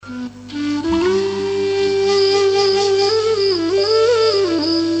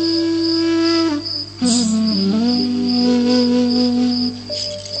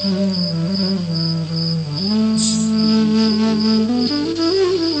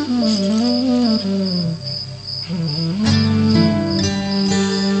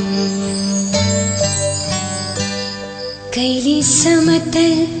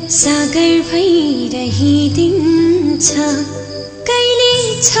सागर भइरहिदिन्छ कहिले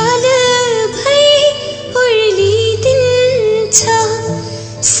छल भई उर्लिदिन्छ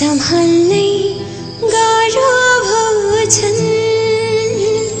सम्हाल्नै गाह्रो भोजन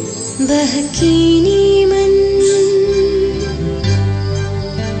बहकिने मन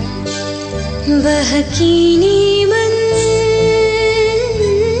बहकिने मन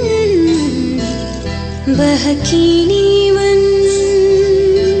बहकिने मन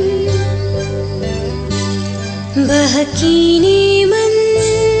बहकिने मन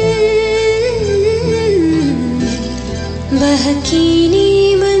बहकिने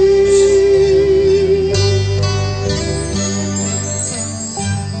मन।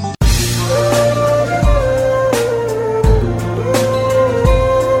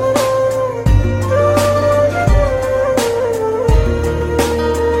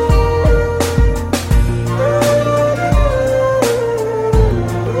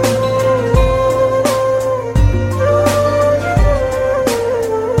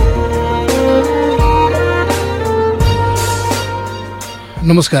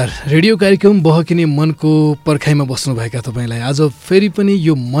 नमस्कार। रेडियो कार्यक्रम बहकिने मनको पर्खाइमा बस्नुभएका तपाईँलाई आज फेरि पनि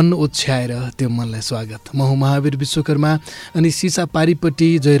यो मन ओछ्याएर त्यो मनलाई स्वागत। म हुँ महावीर विश्वकर्मा अनि चिसापारीपट्टि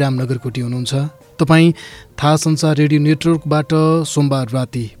जयराम नगरकोटी हुनुहुन्छ। तपाईँ थाहा संसार रेडियो नेटवर्कबाट सोमबार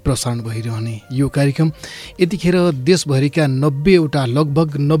राति प्रसारण भइरहने यो कार्यक्रम यतिखेर देशभरिका लगभग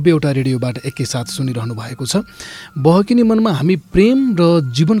 90वटा रेडियोबाट एकैसाथ सुनिरहनु भएको छ। बहकिने मनमा हामी प्रेम र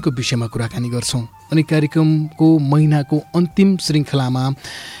जीवनको विषयमा कुराकानी गर्छौँ अनि कार्यक्रमको महिनाको अन्तिम श्रृङ्खलामा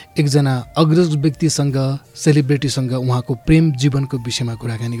एकजना अग्रज व्यक्तिसँग सेलिब्रिटीसँग उहाँको प्रेम जीवनको विषयमा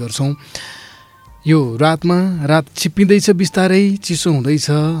कुराकानी गर्छौँ। यो रात छिप्पिँदैछ, बिस्तारै चिसो हुँदैछ,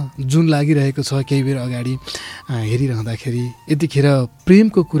 जुन लागिरहेको छ केही बेर अगाडि हेरिरहँदाखेरि। यतिखेर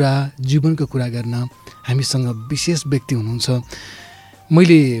प्रेमको कुरा, जीवनको कुरा गर्न हामीसँग विशेष व्यक्ति हुनुहुन्छ।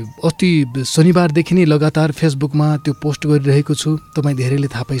 मैले अस्ति शनिबारदेखि नै लगातार फेसबुकमा त्यो पोस्ट गरिरहेको छु, तपाईँ धेरैले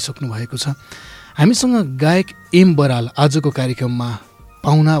थाहा पाइसक्नु भएको छ। हामीसँग गायक एम बराल आजको कार्यक्रममा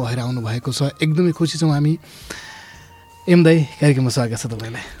पाहुना भएर आउनुभएको छ। एकदमै खुसी छौँ हामी। एम दाई, कार्यक्रममा स्वागत छ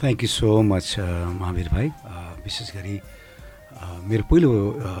तपाईँलाई। Thank you so much Mahavir भाइ। विशेष गरी मेरो पहिलो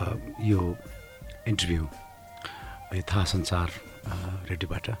यो इन्टरभ्यू यो थाहा संसार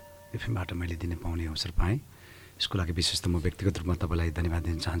रेडियोबाट एफएमबाट मैले दिन पाउने अवसर पाएँ। यसको लागि विशेष त म व्यक्तिगत रूपमा तपाईँलाई धन्यवाद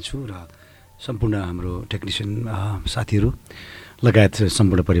दिन चाहन्छु र सम्पूर्ण हाम्रो टेक्निसियन साथीहरू लगायत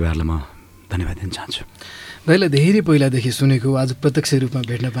सम्पूर्ण परिवारलाई म धन्यवाद दिन चाहन्छु। दाइलाई धेरै पहिलादेखि सुनेको, आज प्रत्यक्ष रूपमा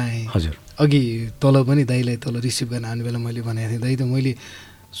भेट्न पाएँ। हजुर, अघि तल पनि दाइलाई तल रिसिभ गर्न आउने बेला मैले भनेको थिएँ, दाइ त मैले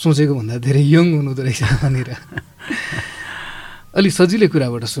सोचेको भन्दा धेरै यङ हुनुहुँदो रहेछ भनेर। अलिक सजिलै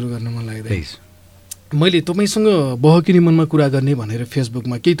कुराबाट सुरु गर्न मन लाग्यो। मैले तपाईँसँग बहकिने मनमा कुरा गर्ने भनेर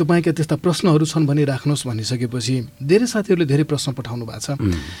फेसबुकमा केही तपाईँका त्यस्ता प्रश्नहरू छन् भने राख्नुहोस् भनिसकेपछि धेरै साथीहरूले धेरै प्रश्न पठाउनु भएको छ।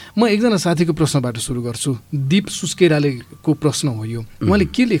 म एकजना साथीको प्रश्नबाट सुरु गर्छु। दीप सुस्केरालेको प्रश्न हो यो। उहाँले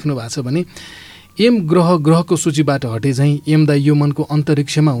के लेख्नु भएको छ भने, एम ग्रहको सूचीबाट हटे चाहिँ एम दाई यो मनको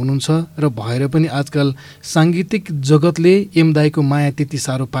अन्तरिक्षमा हुनुहुन्छ र भएर पनि आजकल साङ्गीतिक जगतले एम दाईको माया त्यति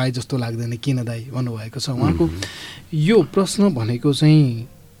साह्रो पाए जस्तो लाग्दैन, किन दाई भन्नुभएको छ। उहाँको यो प्रश्न भनेको चाहिँ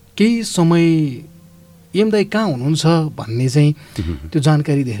केही समय एम दाई कहाँ हुनुहुन्छ भन्ने चाहिँ त्यो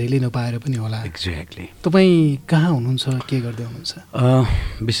जानकारी धेरैले नपाएर पनि होला। एक्ज्याक्टली। तपाईँ कहाँ हुनुहुन्छ, के गर्दै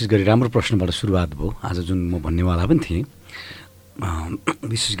हुनुहुन्छ? विशेष गरी राम्रो प्रश्नबाट सुरुवात भयो आज, जुन म भन्नेवाला पनि थिएँ।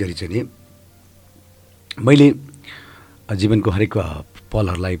 विशेष गरी चाहिँ नि मैले जीवनको हरेक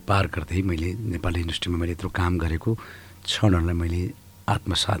पलहरूलाई पार गर्दै मैले नेपाली इन्डस्ट्रीमा मैले यत्रो काम गरेको क्षणहरूलाई मैले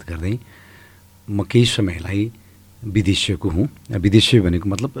आत्मसात गर्दै म केही समयलाई विदेशिएको हुँ। विदेशी भनेको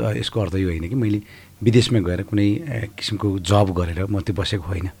मतलब यसको अर्थ यो होइन कि मैले विदेशमा गएर कुनै किसिमको जब गरेर म त्यो बसेको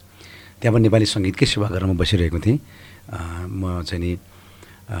होइन। त्यहाँ पनि नेपाली सङ्गीतकै सेवा गरेर म बसिरहेको थिएँ। म चाहिँ नि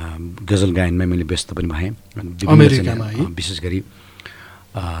गजल गायनमा मैले व्यस्त पनि भएँ अमेरिकामा। विशेष गरी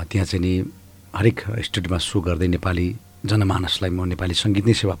त्यहाँ चाहिँ नि हरेक स्टुडियोमा सो गर्दै नेपाली जनमानसलाई म नेपाली सङ्गीत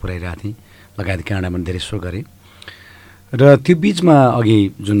नै सेवा पुऱ्याइरहेको थिएँ। लगायत क्यानाडामा धेरै सो गरेँ। र त्यो बिचमा अघि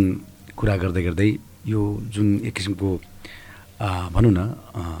जुन कुरा गर्दै गर्दै यो जुन एक किसिमको भनौँ न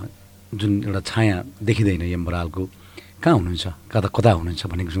जुन एउटा छाया देखिँदैन एम बरालको, कहाँ हुनुहुन्छ, कता हुनुहुन्छ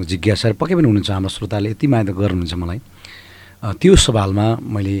भन्ने किसिमको जिज्ञासा पक्कै पनि हुनुहुन्छ। हाम्रो श्रोताले यति माया त गर्नुहुन्छ मलाई। त्यो सवालमा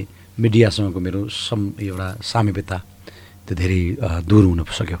मैले मिडियासँगको मेरो एउटा सामिप्यता त्यो धेरै दूर हुन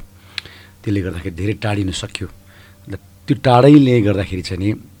सक्यो। त्यसले गर्दाखेरि धेरै टाढिन सक्यो। त्यो टाढैले गर्दाखेरि चाहिँ नि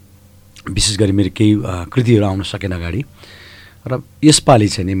विशेष गरी मेरो केही कृतिहरू आउन सकेन अगाडि। र यसपालि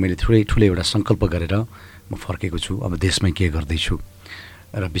चाहिँ नि मैले ठुलो एउटा सङ्कल्प गरेर म फर्केको छु। अब देशमै के गर्दैछु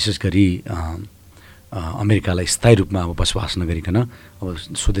र विशेष गरी अमेरिकालाई स्थायी रूपमा अब बसोबास नगरिकन अब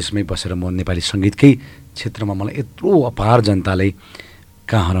स्वदेशमै बसेर म नेपाली सङ्गीतकै क्षेत्रमा मलाई यत्रो अपार जनताले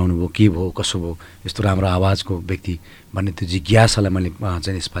कहाँ हराउनु भयो, के भयो, कसो भयो, यस्तो राम्रो आवाजको व्यक्ति भन्ने त्यो जिज्ञासालाई मैले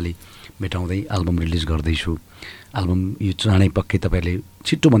चाहिँ यसपालि मेटाउँदै एल्बम रिलिज गर्दैछु। एल्बम यो चाँडै पक्कै तपाईँहरूले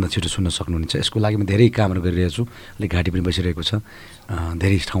छिटोभन्दा छिटो सुन्न सक्नुहुनेछ। यसको लागि म धेरै कामहरू गरिरहेको छु, अलिक घाँटी पनि बसिरहेको छ।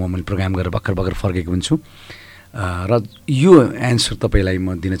 धेरै ठाउँमा मैले प्रोग्राम गरेर भर्खर फर्केको पनि छु र यो एन्सर तपाईँलाई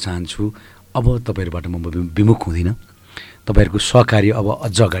म दिन चाहन्छु। अब तपाईँहरूबाट म विमुख हुँदिनँ, तपाईँहरूको सहकार्य अब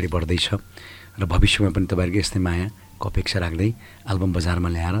अझ अगाडि बढ्दैछ र भविष्यमा पनि तपाईँहरूको यस्तै मायाको अपेक्षा राख्दै एल्बम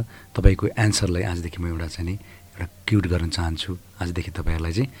बजारमा ल्याएर तपाईँको एन्सरलाई आजदेखि म एउटा चाहिँ नि एउटा क्युट गर्न चाहन्छु। आजदेखि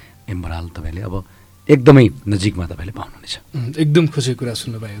तपाईँहरूलाई चाहिँ एम्बराल तपाईँले अब एकदमै नजिकमा तपाईँले पाउनुहुनेछ। एकदम खुसी कुरा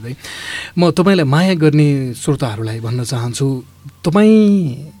सुन्नुभयो दाइ। म तपाईँलाई माया गर्ने श्रोताहरूलाई भन्न चाहन्छु,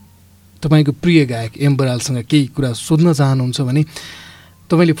 तपाईँको प्रिय गायक एम बरालसँग केही कुरा सोध्न चाहनुहुन्छ भने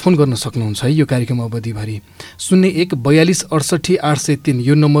तपाईँले फोन गर्न सक्नुहुन्छ है यो कार्यक्रम अवधिभरि। 0142683803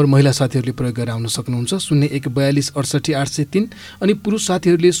 यो नम्बर महिला साथीहरूले प्रयोग गरेर आउन सक्नुहुन्छ। 0142683803 अनि पुरुष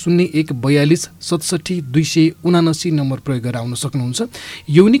साथीहरूले 0142670279 नम्बर प्रयोग गरेर आउन सक्नुहुन्छ।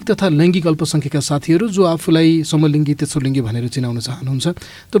 यौनिक तथा लैङ्गिक अल्पसङ्ख्यका साथीहरू जो आफूलाई समलिङ्गी तेस्रोलिङ्गी भनेर चिनाउन चाहनुहुन्छ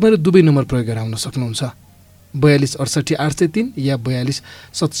तपाईँहरू दुवै नम्बर प्रयोग गरेर आउन सक्नुहुन्छ। 42683803 या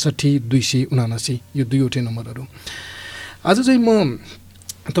 42670279 यो दुईवटै नम्बरहरू। आज चाहिँ म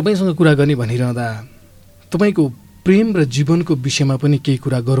तपाईँसँग कुरा गर्ने भनिरहँदा तपाईँको प्रेम र जीवनको विषयमा पनि केही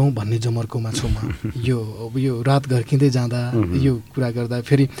कुरा गरौँ भन्ने जमर्कोमा छु म। यो रात घर्किँदै जाँदा यो कुरा गर्दा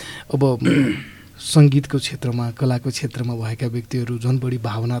फेरि अब सङ्गीतको क्षेत्रमा कलाको क्षेत्रमा भएका व्यक्तिहरू झन् बढी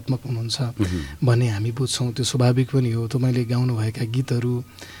भावनात्मक हुनुहुन्छ भन्ने हामी बुझ्छौँ। त्यो स्वाभाविक पनि हो। तपाईँले गाउनुभएका गीतहरू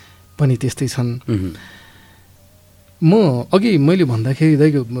पनि त्यस्तै छन्। मैले भन्दाखेरि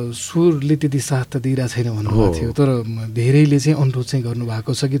दाइको स्वरले त्यति साथ त दिइरहेको छैन भन्नुभएको थियो, तर धेरैले चाहिँ अनुरोध चाहिँ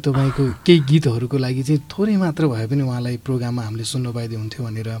गर्नुभएको छ कि तपाईँको केही गीतहरूको लागि चाहिँ थोरै मात्र भए पनि उहाँलाई प्रोग्राममा हामीले सुन्न पाइदिए हुन्थ्यो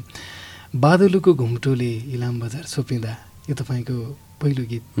भनेर। बादलुको घुम्टोले इलाम बजार छोपिँदा यो तपाईँको पहिलो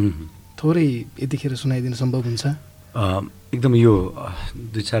गीत थोरै यतिखेर सुनाइदिनु सम्भव हुन्छ? एकदम यो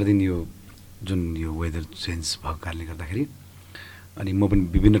 2-4 दिन यो जुन यो वेदर चेन्ज भएको कारणले गर्दाखेरि अनि म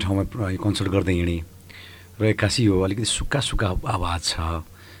पनि विभिन्न ठाउँमा कन्सर्ट गर्दै हिँडेँ र एक्कासी यो अलिकति सुक्खा आवाज छ,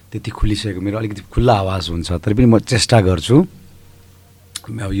 त्यति खुलिसकेको मेरो अलिकति खुल्ला आवाज हुन्छ। तर पनि म चेष्टा गर्छु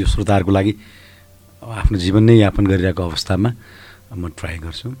अब यो श्रोताहरूको लागि आफ्नो जीवन नै यापन गरिरहेको अवस्थामा म ट्राई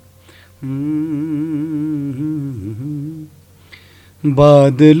गर्छु।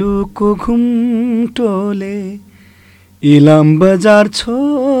 बादलुको घुम्टोले इलाम बजार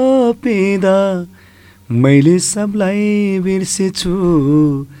छोपिँदा मैले सबलाई बिर्सेछु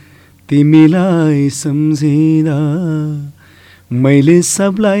तिमीलाई सम्झिँदा, मैले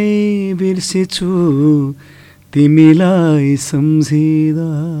सबलाई बिर्सेछु तिमीलाई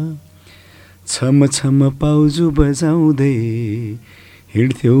सम्झिँदा। छम छम पाउजु बजाउँदै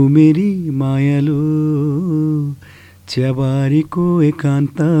हिँड्थ्यौ मेरी मायालु, चियाबारीको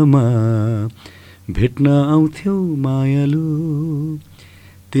एकान्तमा भेट्न आउँथ्यौ मायालु।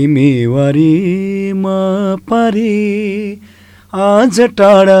 तिमी वारीमा पारी आज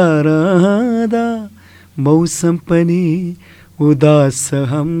टाढा रहँदा मौसम पनि उदास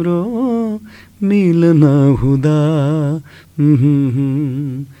हाम्रो मिल्न हुँदा।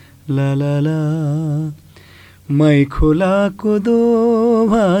 ला ला ला मै खोलाको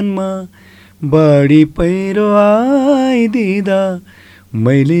दोभानमा बढी पहिरो आइदिँदा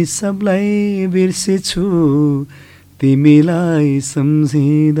मैले सबलाई बिर्सेछु तिमीलाई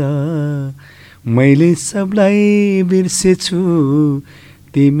सम्झिँदा। मैले सबलाई बिर्सेछु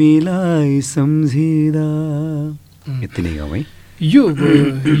तिमीलाई सम्झिँदा। यति नै गाउँ है।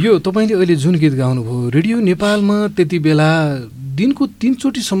 यो तपाईँले अहिले जुन गीत गाउनुभयो रेडियो नेपालमा त्यति बेला दिनको 3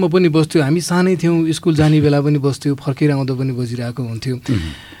 चोटिसम्म पनि बस्थ्यो। हामी सानै थियौँ, स्कुल जाने बेला पनि बस्थ्यो, फर्केर आउँदा पनि बजिरहेको हुन्थ्यो।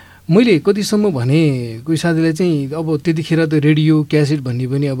 मैले कतिसम्म भने कोही साथीलाई चाहिँ अब त्यतिखेर त रेडियो क्यासेट भन्ने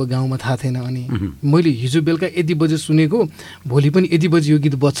पनि अब गाउँमा थाहा थिएन। अनि मैले हिजो बेलुका यति बजे सुनेको भोलि पनि यति बजे यो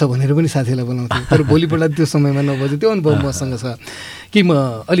गीत बज्छ भनेर पनि साथीलाई बोलाउँथेँ। तर भोलिपल्ट त्यो समयमा नबज्यो। त्यो अनुभव मसँग छ कि म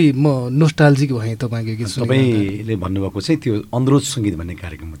नोस्टाल्जिक भएँ तपाईँको गीत सुनेर। तपाईँले भन्नुभएको चाहिँ त्यो अनुरोध सङ्गीत भन्ने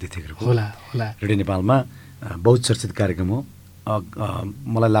कार्यक्रम हो त्यतिखेर होला। रेडियो नेपालमा बहुचर्चित कार्यक्रम हो।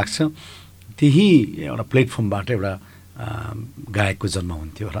 मलाई लाग्छ त्यही एउटा प्लेटफर्मबाट एउटा गायकको जन्म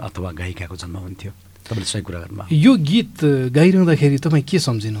हुन्थ्यो र अथवा गायिकाको जन्म हुन्थ्यो। तपाईँले सही कुरा गर्नुभयो। यो गीत गाइरहँदाखेरि तपाईँ के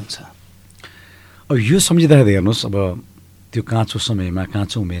सम्झिनुहुन्छ? अब यो सम्झिँदाखेरि हेर्नुहोस्, अब त्यो काँचो समयमा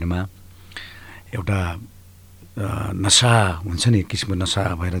काँचो उमेरमा एउटा नसा हुन्छ नि, एक किसिमको नसा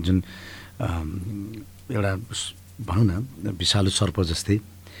भएर जुन एउटा भनौँ न विषालु सर्प जस्तै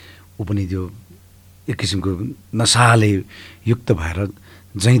ऊ पनि त्यो एक किसिमको नसाले युक्त भएर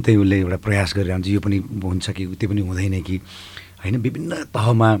जहीँ तहीँ उसले एउटा प्रयास गरेर हुन्छ यो पनि हुन्छ कि त्यो पनि हुँदैन कि होइन, विभिन्न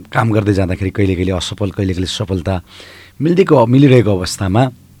तहमा काम गर्दै जाँदाखेरि कहिले कहिले असफल, कहिले कहिले सफलता मिलिरहेको अवस्थामा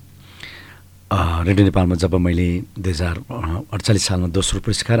रेडियो नेपालमा जब मैले 2048 सालमा दोस्रो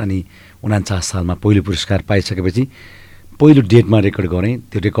पुरस्कार अनि 49 सालमा पहिलो पुरस्कार पाइसकेपछि पहिलो डेटमा रेकर्ड गरेँ।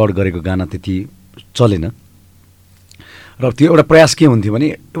 त्यो रेकर्ड गरेको गाना त्यति चलेन र त्यो एउटा प्रयास के हुन्थ्यो भने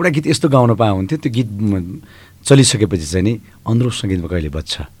एउटा गीत यस्तो गाउन पाए हुन्थ्यो, त्यो गीत चलिसकेपछि चाहिँ नि अन्ध्रो सङ्गीतमा कहिले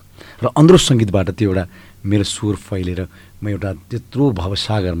बज्छ र अन्ध्रो सङ्गीतबाट त्यो एउटा मेरो स्वर फैलेर म एउटा त्यत्रो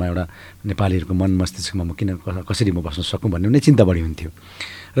भवसागरमा एउटा नेपालीहरूको मन मस्तिष्कमा म कसरी म बस्न सकूँ भन्ने नै चिन्ता बढी हुन्थ्यो।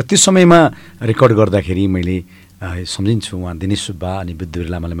 र त्यो समयमा रेकर्ड गर्दाखेरि मैले सम्झिन्छु उहाँ दिनेश सुब्बा अनि विद्युत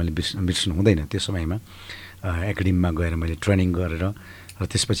लामालाई मैले बिर्सनु हुँदैन। त्यो समयमा एकाडेमीमा गएर मैले ट्रेनिङ गरेर र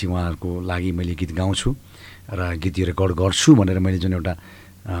त्यसपछि उहाँहरूको लागि मैले गीत गाउँछु र गीत रेकर्ड गर्छु भनेर मैले जुन एउटा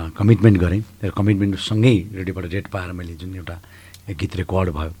कमिटमेन्ट गरेँ र कमिटमेन्टसँगै रेडियोबाट डेट पाएर मैले जुन एउटा गीत रेकर्ड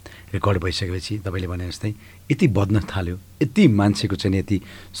भयो। रेकर्ड भइसकेपछि तपाईँले भने जस्तै यति बज्न थाल्यो, यति मान्छेको चाहिँ यति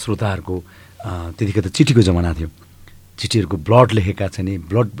श्रोताहरूको त्यतिखेर त चिठीको जमाना थियो, चिठीहरूको ब्लड लेखेका चाहिँ नि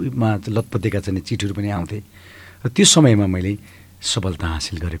ब्लडमा लतपतेका चाहिँ चिठीहरू पनि आउँथे र त्यो समयमा मैले सफलता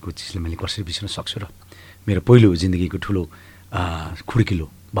हासिल गरेको चिजले मैले कसरी बिर्सन सक्छु र मेरो पहिलो जिन्दगीको ठुलो खुड्किलो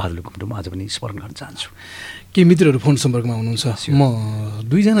बादल घुम्टो म आज पनि स्मरण गर्न चाहन्छु। के मित्रहरू फोन सम्पर्कमा हुनुहुन्छ? म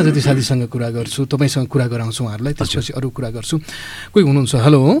 2 जना जति साथीसँग कुरा गर्छु, तपाईँसँग कुरा गराउँछु उहाँहरूलाई, त्यसपछि अरू कुरा गर्छु। कोही हुनुहुन्छ?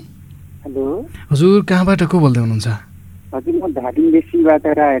 हेलो हेलो हजुर, कहाँबाट को बोल्दै हुनुहुन्छ? हजुर, म धादिङ बेसीबाट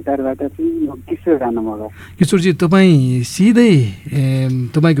रायटारबाट चाहिँ किशोर राणा मगर। किशोरजी, तपाईँ सिधै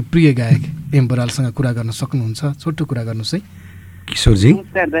तपाईँको प्रिय गायक एम बरालसँग कुरा गर्न सक्नुहुन्छ? छोटो कुरा गर्नुहोस् है। किशोरजी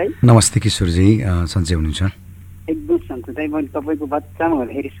नमस्कार दाइ। नमस्ते किशोरजी, सन्चै हुनुहुन्छ? एकदम सन्चो दाइ। मैले तपाईँको बच्चामा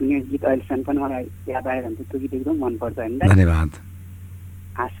हुँदाखेरि सुनेको गीत अहिलेसम्म पनि मलाई याद आइरहन्छ। त्यो गीत एकदम मनपर्छ होइन दाइ? धन्यवाद।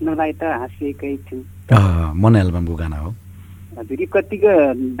 हाँस्नलाई त हाँसेकै छु मन एल्बमको गाना हो। हजुर, यो कतिको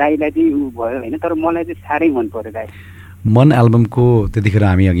दाइलाई चाहिँ ऊ भयो होइन, तर मलाई चाहिँ साह्रै मन पर्यो दाइ। मन एल्बमको त्यतिखेर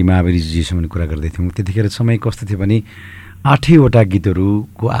हामी अघि महावीरजीसँग कुरा गर्दै थियौँ। त्यतिखेर समय कस्तो थियो भने 8वटा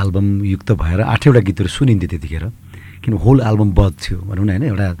गीतहरूको एल्बम युक्त भएर 8वटा गीतहरू सुनिन्थ्यो त्यतिखेर, किन होल एल्बम बज्थ्यो भनौँ न होइन,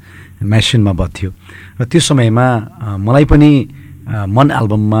 एउटा मेसिनमा बज्थ्यो। र त्यो समयमा मलाई पनि मन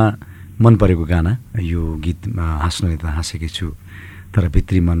एल्बममा मन परेको गाना यो गीत हाँस्नुले त हाँसेकै छु तर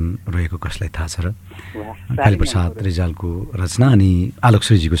भित्री मन रहेको कसलाई थाहा छ र कालीप्रसाद रिजालको रचना अनि आलोक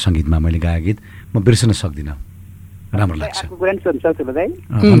श्रीजीको सङ्गीतमा मैले गाएको गीत म बिर्सन सक्दिनँ। राम्रो लाग्छ।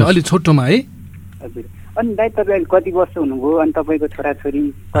 अलि छोटोमा है। हजुर, अनि दाइ तपाईँ कति वर्ष हुनुभयो अनि तपाईँको छोराछोरी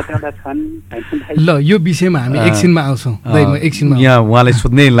कतिवटा छन्? ल यो विषयमा हामी एकछिनमा आउँछौँ। एकछिनमा यहाँ उहाँलाई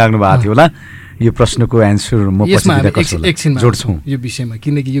सोध्नै लाग्नु भएको थियो होला, यो प्रश्नको एन्सर म एकछिनमा जोड्छौँ यो विषयमा,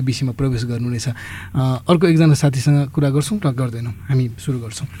 किनकि यो विषयमा प्रवेश गर्नु नै छ। अर्को एकजना साथीसँग कुरा गर्छौँ र गर्दैनौँ, हामी सुरु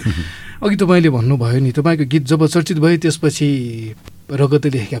गर्छौँ। अघि तपाईँले भन्नुभयो नि तपाईँको गीत जब चर्चित भयो त्यसपछि रगतले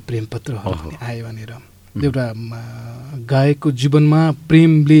लेखेका प्रेम पत्रहरू आयो भनेर। एउटा गायकको जीवनमा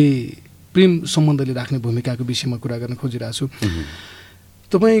प्रेम सम्बन्धले राख्ने भूमिकाको विषयमा कुरा गर्न खोजिरहेको छु।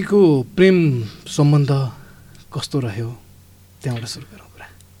 तपाईँको प्रेम सम्बन्ध कस्तो रह्यो, त्यहाँबाट सुरु गरौँ कुरा।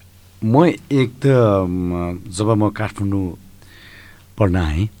 म एक त जब म काठमाडौँ पढ्न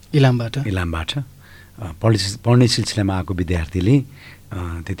आएँ इलामबाट पढ्ने सिलसिलामा आएको विद्यार्थीले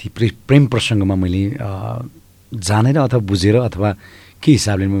त्यति प्रेम प्रसङ्गमा मैले जानेर अथवा बुझेर अथवा के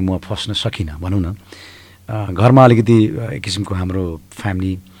हिसाबले म फस्न सकिनँ भनौँ न। घरमा अलिकति एक किसिमको हाम्रो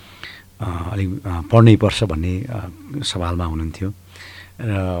फ्यामिली अलिक पढ्नै पर्छ भन्ने सवालमा हुनुहुन्थ्यो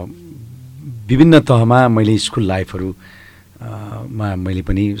र विभिन्न तहमा मैले स्कुल लाइफहरू मा मैले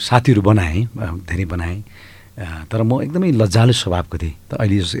पनि साथीहरू बनाएँ, धेरै बनाएँ, तर म एकदमै लज्जालु स्वभावको थिएँ। त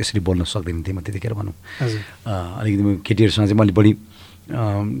अहिले यसरी बोल्न सक्दैन थिएँ म त्यतिखेर भनौँ। अलिकति म केटीहरूसँग चाहिँ मैले बढी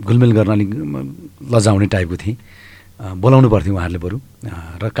घुलमिल गर्न अलिक लजाउने टाइपको थिएँ, बोलाउनु पर्थ्यो उहाँहरूले बरु।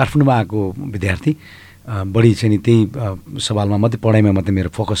 र काठमाडौँमा आएको विद्यार्थी बढी चाहिँ नि त्यही सवालमा मात्रै पढाइमा मात्रै मेरो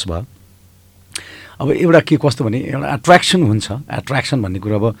फोकस भयो। अब एउटा के कस्तो भने एउटा एट्र्याक्सन हुन्छ। एट्र्याक्सन भन्ने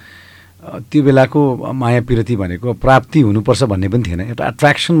कुरो अब त्यो बेलाको माया पिरती भनेको प्राप्ति हुनुपर्छ भन्ने पनि थिएन, एउटा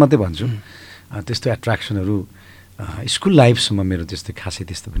एट्र्याक्सन मात्रै भन्छु। त्यस्तो एट्र्याक्सनहरू स्कुल लाइफसम्म मेरो त्यस्तो खासै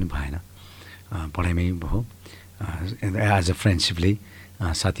त्यस्तो पनि भएन, पढाइमै भयो। एज अ फ्रेन्डसिपले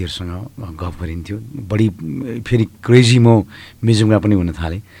साथीहरूसँग गफ गरिन्थ्यो। बढी फेरि क्रेजी म म्युजिकमा पनि हुन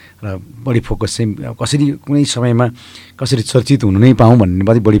थालेँ र बढी फोकस चाहिँ कसरी कुनै समयमा कसरी चर्चित हुनु नै पाऊँ भन्ने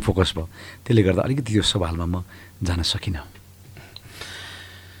मात्रै बढी फोकस भयो। त्यसले गर्दा अलिकति त्यो सवालमा म जान सकिनँ।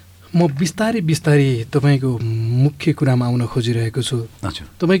 म बिस्तारै तपाईँको मुख्य कुरामा आउन खोजिरहेको छु। हजुर,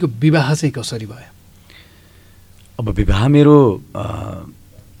 तपाईँको विवाह चाहिँ कसरी भयो? अब विवाह मेरो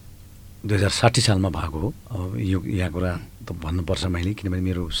 2060 सालमा भएको हो। अब यो यहाँ कुरा त भन्नुपर्छ मैले, किनभने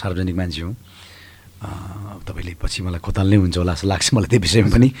मेरो सार्वजनिक मान्छे हो। तपाईँले पछि मलाई खोताल्नै हुन्छ होला जस्तो लाग्छ मलाई त्यो विषयमा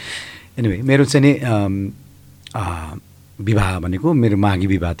पनि। एनिवे मेरो चाहिँ नि विवाह भनेको मेरो माघी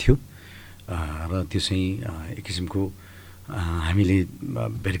विवाह थियो र त्यो चाहिँ एक किसिमको हामीले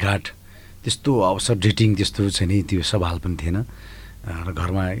भेटघाट त्यस्तो अवसर डेटिङ त्यस्तो चाहिँ नि त्यो सवाल पनि थिएन र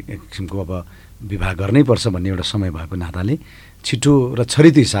घरमा एक किसिमको अब विवाह गर्नै पर्छ भन्ने एउटा समय भएको नाताले छिटो र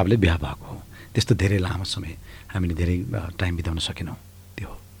छरितो हिसाबले बिहा भएको हो। त्यस्तो धेरै लामो समय हामीले धेरै टाइम बिताउन सकेनौँ। त्यो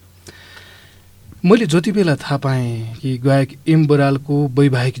हो। मैले जति बेला थाहा पाएँ कि गायक एम बरालको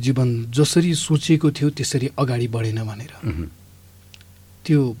वैवाहिक जीवन जसरी सोचिएको थियो त्यसरी अगाडि बढेन भनेर,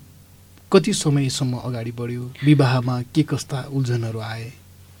 त्यो कति समयसम्म अगाडि बढ्यो? विवाहमा के कस्ता उल्झनहरू आए?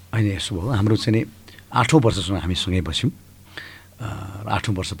 होइन, यसो भयो, हाम्रो चाहिँ नि 8औं वर्षसम्म हामी सँगै बस्यौँ।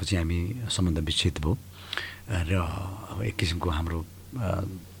 8औं वर्षपछि हामी सम्बन्ध विच्छेद भयो र अब एक किसिमको हाम्रो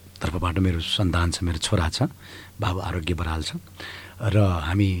तर्फबाट मेरो सन्तान छ, मेरो छोरा छ, बाबु आरोग्य बराल छ र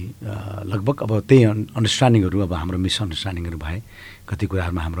हामी लगभग अब त्यही अन्डरस्ट्यान्डिङहरू, अब हाम्रो मिसअन्डरस्ट्यान्डिङहरू भए, कति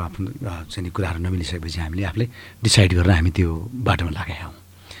कुराहरूमा हाम्रो आफ्नो चाहिँ कुराहरू नमिलिसकेपछि हामीले आफूले डिसाइड गरेर हामी त्यो बाटोमा लागेका हौँ।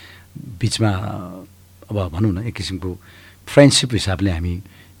 बिचमा अब भनौँ न एक किसिमको फ्रेन्डसिप हिसाबले हामी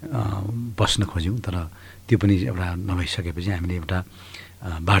बस्न खोज्यौँ, तर त्यो पनि एउटा नभइसकेपछि हामीले एउटा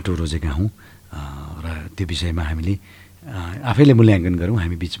बाटो रोजेका हौँ र त्यो विषयमा हामीले आफैले मूल्याङ्कन गरौँ।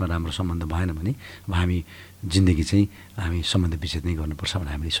 हामी बिचमा राम्रो सम्बन्ध भएन भने अब हामी जिन्दगी चाहिँ हामी सम्बन्ध विच्छेद नै गर्नुपर्छ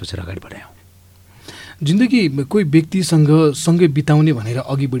भनेर हामीले सोचेर अगाडि बढायौँ। जिन्दगी कोही व्यक्तिसँग सँगै बिताउने भनेर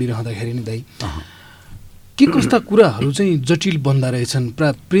अघि बढिरहँदाखेरि नि दाइ के कस्ता कुराहरू चाहिँ जटिल बन्दा रहेछन्?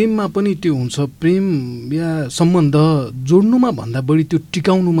 प्रेममा पनि त्यो हुन्छ, प्रेम या सम्बन्ध जोड्नुमा भन्दा बढी त्यो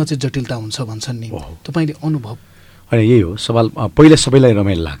टिकाउनुमा चाहिँ जटिलता हुन्छ भन्छन् नि, तपाईँले अनुभव? होइन, यही हो सवाल। पहिला सबैलाई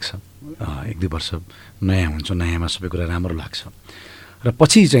रमाइलो लाग्छ, 1-2 वर्ष नयाँ हुन्छ, नयाँमा सबै कुरा राम्रो लाग्छ र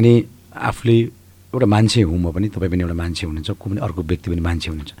पछि चाहिँ नि आफूले एउटा मान्छे हुँ, म पनि, तपाईँ पनि एउटा मान्छे हुनुहुन्छ, को पनि अर्को व्यक्ति पनि मान्छे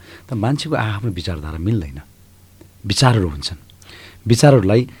हुनुहुन्छ, तर मान्छेको आफ्नो विचारधारा मिल्दैन, विचारहरू हुन्छन्।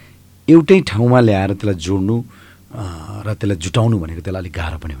 विचारहरूलाई एउटै ठाउँमा ल्याएर त्यसलाई जोड्नु र त्यसलाई जुटाउनु भनेको त्यसलाई अलिक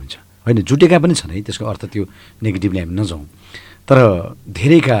गाह्रो पनि हुन्छ। होइन, जुटेका पनि छन् है, त्यसको अर्थ त्यो नेगेटिभली हामी नजाउँ, तर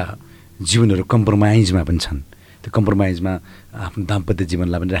धेरैका जीवनहरू कम्प्रोमाइजमा पनि छन्। त्यो कम्प्रोमाइजमा आफ्नो दाम्पत्य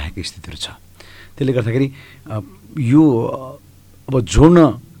जीवनलाई पनि राखेको स्थितिहरू छ। त्यसले गर्दाखेरि यो अब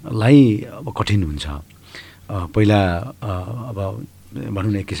जोड्नलाई अब कठिन हुन्छ। पहिला अब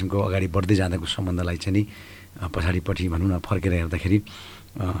भनौँ न एक किसिमको अगाडि बढ्दै जाँदाको सम्बन्धलाई चाहिँ नि पछाडिपट्टि भनौँ न फर्केर हेर्दाखेरि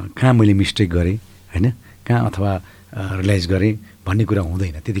कहाँ मैले मिस्टेक गरेँ, होइन, कहाँ अथवा रियलाइज गरेँ भन्ने कुरा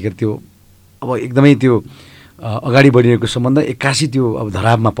हुँदैन। त्यतिखेर त्यो अब एकदमै त्यो अगाडि बढिरहेको सम्बन्ध एक्कासी त्यो अब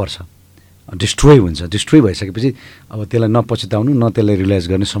धरापमा पर्छ, डिस्ट्रोय हुन्छ। डिस्ट्रोय भइसकेपछि अब त्यसलाई नपछुताउनु न त्यसलाई रियलाइज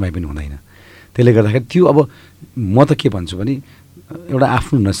गर्ने समय पनि हुँदैन। त्यसले गर्दाखेरि त्यो अब म त के भन्छु भने एउटा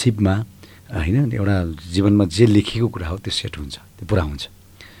आफ्नो नसिबमा, होइन, एउटा जीवनमा जे लेखिएको कुरा हो त्यो सेट हुन्छ, त्यो पुरा हुन्छ,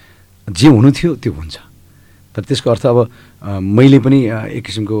 जे हुनु थियो त्यो हुन्छ। तर त्यसको अर्थ अब मैले पनि एक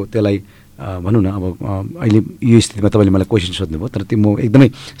किसिमको त्यसलाई भनौँ न अब अहिले यो स्थितिमा तपाईँले मलाई क्वेसन सोध्नुभयो, तर त्यो म एकदमै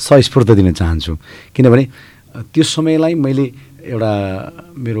सस्फूर्त दिन चाहन्छु, किनभने त्यो समयलाई मैले एउटा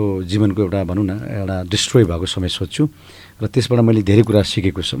मेरो जीवनको एउटा भनौँ न एउटा डिस्ट्रोय भएको समय सोध्छु र त्यसबाट मैले धेरै कुरा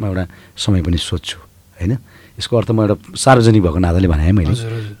सिकेको एउटा समय पनि सोध्छु। होइन, यसको अर्थ म एउटा सार्वजनिक भएको नाताले भने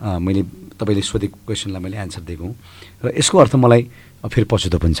मैले तपाईँले सोधेको क्वेसनलाई मैले एन्सर दिएको हुँ र यसको अर्थ मलाई फेरि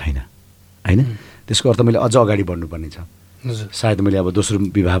पछुतो पनि छैन। होइन, त्यसको अर्थ मैले अझ अगाडि बढ्नुपर्ने छ। सायद मैले अब दोस्रो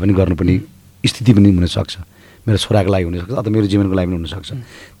विवाह पनि गर्नुपर्ने स्थिति पनि हुनसक्छ, मेरो छोराको लागि हुनसक्छ अथवा मेरो जीवनको लागि पनि हुनसक्छ।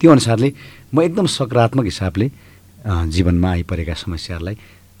 त्यो अनुसारले म एकदम सकारात्मक हिसाबले जीवनमा आइपरेका समस्याहरूलाई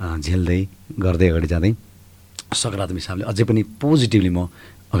झेल्दै गर्दै अगाडि जाँदै सकारात्मक हिसाबले अझै पनि पोजिटिभली म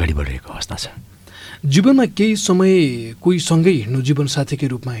अगाडि बढिरहेको अवस्था छ। जीवनमा केही समय कोही सँगै हिँड्नु, जीवनसाथीकै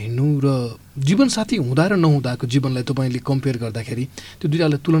रूपमा हिँड्नु र जीवनसाथी हुँदा र नहुँदाको जीवनलाई तपाईँले कम्पेयर गर्दाखेरि, त्यो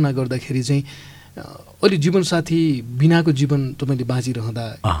दुईवटालाई तुलना गर्दाखेरि चाहिँ अलि जीवनसाथी बिनाको जीवन तपाईँले बाँचिरहँदा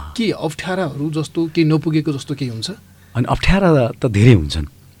के अप्ठ्याराहरू जस्तो, केही नपुगेको जस्तो केही हुन्छ? अनि अप्ठ्यारा त धेरै हुन्छन्।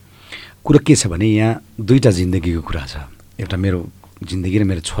 कुरा के छ भने यहाँ दुईवटा जिन्दगीको कुरा छ, एउटा मेरो जिन्दगी र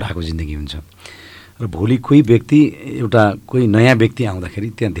मेरो छोराको जिन्दगी हुन्छ र भोलि कोही व्यक्ति कोही नयाँ व्यक्ति आउँदाखेरि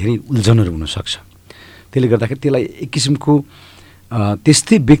त्यहाँ धेरै उल्झनहरू हुनसक्छ। त्यसले गर्दाखेरि त्यसलाई एक किसिमको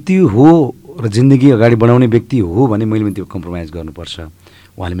त्यस्तै व्यक्ति हो र जिन्दगी अगाडि बढाउने व्यक्ति हो भने मैले पनि त्यो कम्प्रोमाइज गर्नुपर्छ,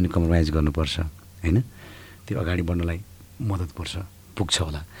 उहाँले पनि कम्प्रोमाइज गर्नुपर्छ। होइन, त्यो अगाडि बढ्नलाई मद्दत पुग्छ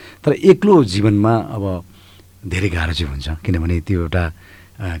होला। तर एक्लो जीवनमा अब धेरै गाह्रो चाहिँ हुन्छ, किनभने त्यो एउटा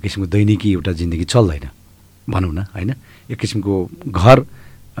किसिमको दैनिकी एउटा जिन्दगी चल्दैन भनौँ न। होइन, एक किसिमको घर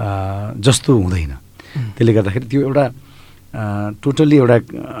जस्तो हुँदैन। त्यसले गर्दाखेरि त्यो एउटा टोटल्ली एउटा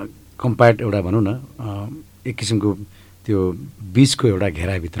कम्प्याक्ट एउटा भनौँ न एक किसिमको त्यो बिचको एउटा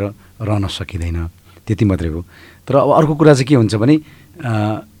घेराभित्र रहन सकिँदैन, त्यति मात्रै हो। तर अब अर्को कुरा चाहिँ के हुन्छ भने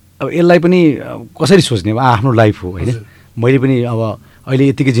अब यसलाई पनि कसरी सोच्ने, अब आफ्नो लाइफ हो। होइन, मैले पनि अब अहिले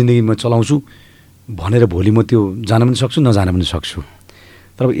यतिकै जिन्दगी म चलाउँछु, भनेर भोलि म त्यो जान पनि सक्छु नजान पनि सक्छु।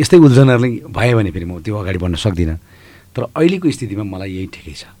 तर अब यस्तै उल्झनहरूले भयो भने फेरि म त्यो अगाडि बढ्न सक्दिनँ। तर अहिलेको स्थितिमा मलाई यही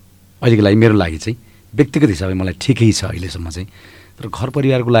ठिकै छ। अहिलेको लागि मेरो लागि चाहिँ व्यक्तिगत हिसाबले मलाई ठिकै छ अहिलेसम्म चाहिँ। तर घर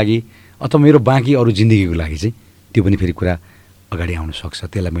परिवारको लागि अथवा मेरो बाँकी अरू जिन्दगीको लागि चाहिँ त्यो पनि फेरि कुरा अगाडि आउन सक्छ।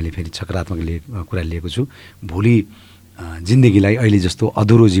 त्यसलाई मैले फेरि सकारात्मक कुरा लिएको छु। भोलि जिन्दगीलाई अहिले जस्तो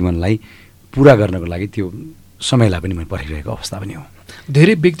अधुरो जीवनलाई पुरा गर्नको लागि त्यो समयलाई पनि मैले पर्खिरहेको अवस्था पनि हो।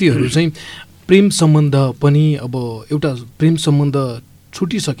 धेरै व्यक्तिहरू चाहिँ प्रेम सम्बन्ध पनि अब एउटा प्रेम सम्बन्ध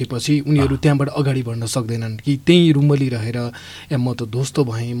छुटिसकेपछि उनीहरू त्यहाँबाट अगाडि बढ्न सक्दैनन् कि त्यहीँ रुमली रहेर या म त ध्वस्त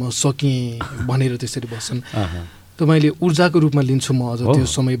भएँ म सकेँ भनेर त्यसरी बस्छन्। तपाईँले ऊर्जाको रूपमा लिन्छु म अझ त्यो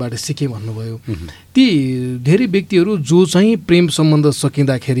समयबाट सिकेँ भन्नुभयो। ती धेरै व्यक्तिहरू जो चाहिँ प्रेम सम्बन्ध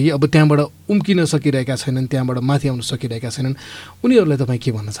सकिँदाखेरि अब त्यहाँबाट उम्किन सकिरहेका छैनन्, त्यहाँबाट माथि आउन सकिरहेका छैनन्, उनीहरूलाई तपाईँ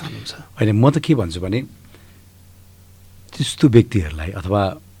के भन्न चाहनुहुन्छ? होइन, म त के भन्छु भने त्यस्तो व्यक्तिहरूलाई अथवा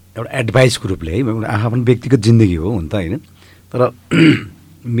एउटा एडभाइसको रूपले है, आफ्नो व्यक्तिगत जिन्दगी हो हुन त होइन, तर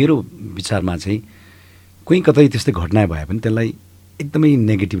मेरो विचारमा चाहिँ कोही कतै त्यस्तै घटना भए पनि त्यसलाई एकदमै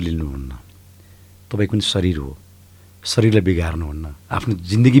नेगेटिभ लिनुहुन्न। तपाईँको पनि शरीर हो, शरीरलाई बिगार्नुहुन्न, आफ्नो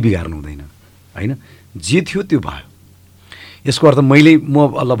जिन्दगी बिगार्नु हुँदैन होइन। जे थियो त्यो भयो। यसको अर्थ म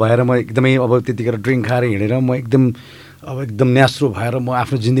अल्ल भएर म एकदमै अब त्यतिखेर ड्रिङ्क खाएर हिँडेर म एकदम न्यास्रो भएर म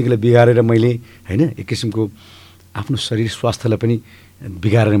आफ्नो जिन्दगीलाई बिगारेर मैले होइन एक किसिमको आफ्नो शरीर स्वास्थ्यलाई पनि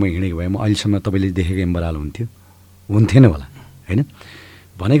बिगारेर म हिँडेको भए म अहिलेसम्म तपाईँले देखेको एम्बराल हुन्थेन होला होइन।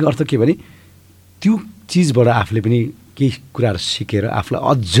 भनेको अर्थ के भने त्यो चिजबाट आफूले पनि केही कुराहरू सिकेर आफूलाई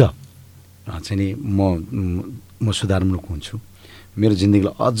अझ चाहिँ नि म सुधारमुख हुन्छु, मेरो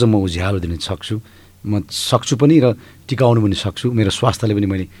जिन्दगीलाई अझ म उज्यालो दिन सक्छु, म सक्छु पनि र टिकाउनु पनि सक्छु, मेरो स्वास्थ्यले पनि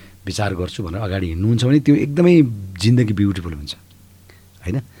मैले विचार गर्छु भनेर अगाडि हिँड्नुहुन्छ भने त्यो एकदमै जिन्दगी ब्युटिफुल हुन्छ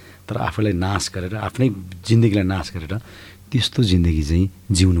होइन। तर आफूलाई नाश गरेर आफ्नै जिन्दगीलाई नाश गरेर त्यस्तो जिन्दगी चाहिँ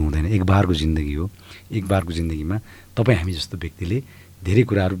जिउनु हुँदैन। एक बारको जिन्दगी हो। एक बारको जिन्दगीमा तपाईँ हामी जस्तो व्यक्तिले धेरै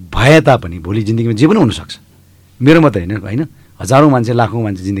कुराहरू भए तापनि भोलि जिन्दगीमा जे पनि हुनसक्छ। मेरो मात्रै होइन, हजारौँ मान्छे लाखौँ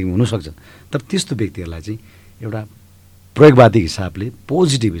मान्छे जिन्दगीमा हुनसक्छ। तर त्यस्तो व्यक्तिहरूलाई चाहिँ एउटा प्रयोगवादी हिसाबले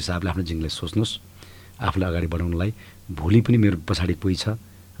पोजिटिभ हिसाबले आफ्नो जिन्दगीलाई सोच्नुहोस्। आफूलाई अगाडि बढाउनलाई भोलि पनि मेरो पछाडि कोही छ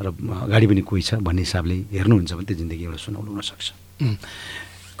र अगाडि पनि कोही छ भन्ने हिसाबले हेर्नुहुन्छ भने त्यो जिन्दगी एउटा सुनौलो हुनसक्छ।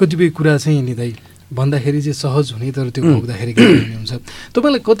 कतिपय कुरा चाहिँ नि दाइ भन्दाखेरि चाहिँ सहज हुने तर त्यो भोग्दाखेरि के हुने हुन्छ।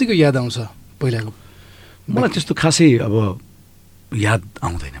 तपाईँलाई कतिको याद आउँछ पहिलाको? मलाई त्यस्तो खासै अब याद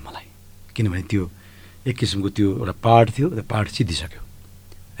आउँदैन मलाई, किनभने त्यो एक किसिमको त्यो एउटा पार्ट थियो, त्यो पार्ट सिद्धिसक्यो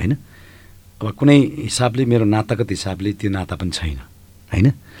होइन। अब कुनै हिसाबले मेरो नातागत हिसाबले त्यो नाता पनि छैन होइन।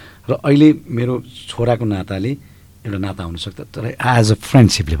 र अहिले मेरो छोराको नाताले एउटा नाता हुनसक्छ, तर एज अ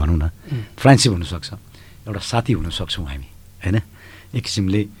फ्रेन्डसिपले भनौँ न, फ्रेन्डसिप हुनसक्छ, एउटा साथी हुनसक्छौँ हामी होइन। एक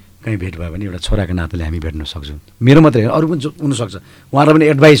किसिमले कहीँ भेट भयो भने एउटा छोराको नाताले हामी भेट्न सक्छौँ। मेरो मात्रै होइन, अरू पनि हुनसक्छ, उहाँलाई पनि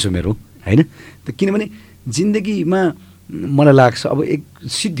एडभाइस हो मेरो होइन। किनभने जिन्दगीमा मलाई लाग्छ अब एक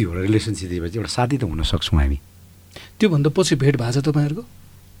सिद्धि हो, रिलेसन सिद्धि भएपछि एउटा साथी त हुनसक्छौँ हामी। त्योभन्दा पछि भेट भएको छ तपाईँहरूको?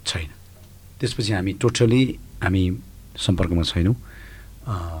 छैन। त्यसपछि हामी टोटली हामी सम्पर्कमा छैनौँ।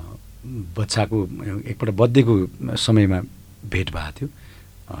 बच्चाको एकपल्ट बर्थडेको समयमा भेट भएको थियो,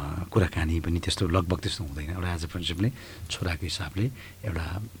 कुराकानी पनि त्यस्तो लगभग त्यस्तो हुँदैन। एउटा एज अ फ्रेन्डसिपले छोराको हिसाबले एउटा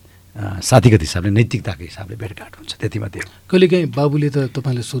साथीगत हिसाबले नैतिकताको हिसाबले भेटघाट हुन्छ, त्यति मात्रै हो। कहिलेकाहीँ बाबुले त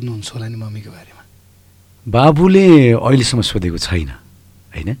तपाईँले सोध्नुहुन्छ होला नि मम्मीको बारेमा? बाबुले अहिलेसम्म सोधेको छैन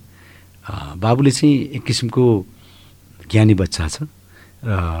होइन। बाबुले चाहिँ एक किसिमको ज्ञानी बच्चा छ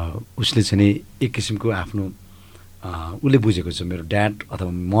र उसले चाहिँ एक किसिमको आफ्नो उसले बुझेको छ मेरो ड्याड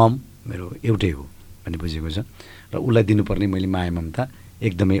अथवा मम मेरो एउटै हो भन्ने बुझेको छ। र उसलाई दिनुपर्ने मैले माया ममता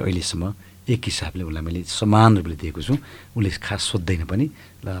एकदमै अहिलेसम्म एक हिसाबले उसलाई मैले समान रूपले दिएको छु। उसले खास सोध्दैन पनि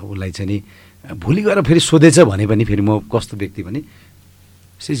र उसलाई चाहिँ नि भोलि गएर फेरि सोधेछ भने पनि फेरि म कस्तो व्यक्ति भने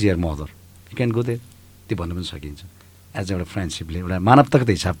she is your mother, you can go there, त्यो भन्नु पनि सकिन्छ। एज एउटा फ्रेन्डसिपले एउटा मानवताको त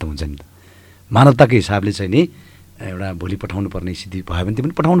हिसाब त हुन्छ नि त। मानवताको हिसाबले चाहिँ नि एउटा भोलि पठाउनु पर्ने स्थिति भयो भने त्यो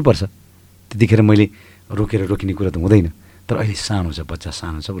पनि पठाउनुपर्छ। त्यतिखेर मैले रोकिने कुरा त हुँदैन। तर अहिले सानो छ, बच्चा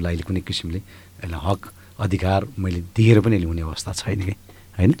सानो छ, उसलाई अहिले कुनै किसिमले यसलाई हक अधिकार मैले दिएर पनि अहिले हुने अवस्था छैन कि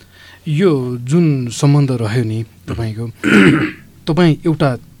होइन। यो जुन सम्बन्ध रह्यो नि तपाईँको, तपाईँ एउटा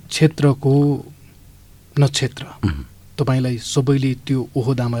क्षेत्रको नक्षत्र, तपाईँलाई सबैले त्यो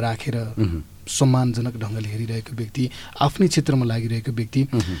ओहदामा राखेर सम्मानजनक ढङ्गले हेरिरहेको व्यक्ति, आफ्नै क्षेत्रमा लागिरहेको व्यक्ति,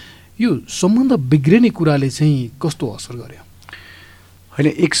 यो सम्बन्ध बिग्रिने कुराले चाहिँ कस्तो असर गर्यो? होइन,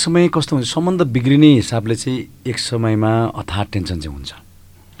 एक समय कस्तो हुन्छ सम्बन्ध बिग्रिने हिसाबले चाहिँ एक समयमा अथाह टेन्सन चाहिँ हुन्छ।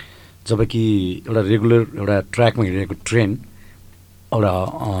 जबकि एउटा रेगुलर एउटा ट्र्याकमा हिँडिरहेको ट्रेन एउटा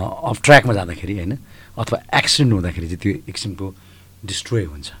अफ ट्र्याकमा जाँदाखेरि होइन अथवा एक्सिडेन्ट हुँदाखेरि चाहिँ त्यो एक किसिमको डिस्ट्रोय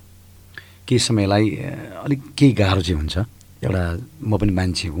हुन्छ। केही समयलाई अलिक केही गाह्रो चाहिँ हुन्छ। एउटा म पनि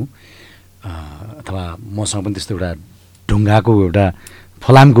मान्छे हुँ, अथवा मसँग पनि त्यस्तो एउटा ढुङ्गाको एउटा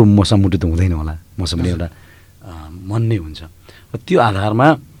फलामको मसँग मुटु त हुँदैन होला, मसँग पनि एउटा मन नै हुन्छ। त्यो आधारमा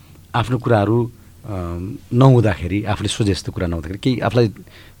आफ्नो कुराहरू नहुँदाखेरि, आफूले सोचे जस्तो कुरा नहुँदाखेरि केही आफूलाई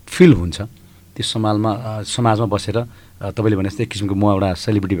फिल हुन्छ। त्यो समाजमा बसेर तपाईँले भने जस्तै एक किसिमको म एउटा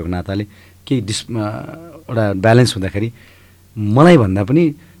सेलिब्रिटी भएको नाताले केही एउटा ब्यालेन्स हुँदाखेरि मलाई भन्दा पनि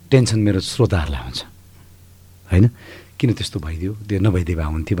टेन्सन मेरो श्रोताहरूलाई हुन्छ होइन, किन त्यस्तो भइदियो, त्यो नभइदिए भए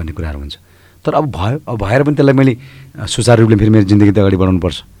हुन्थ्यो भन्ने कुराहरू हुन्छ। तर अब भएर पनि त्यसलाई मैले सुचारू रूपले फेरि मेरो जिन्दगी त अगाडि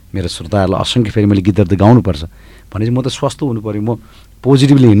बढाउनुपर्छ, मेरो श्रोताहरूलाई असङ्ख्य फेरि मैले गीतहरू त गाउनुपर्छ भनेपछि म त स्वस्थ हुनु पऱ्यो, म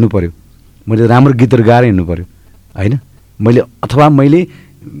पोजिटिभली हिँड्नु पऱ्यो, मैले राम्रो गीतहरू गाएर हिँड्नु पऱ्यो होइन। मैले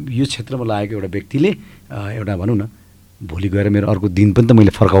यो क्षेत्रमा लागेको एउटा व्यक्तिले एउटा भनौँ न भोलि गएर मेरो अर्को दिन पनि त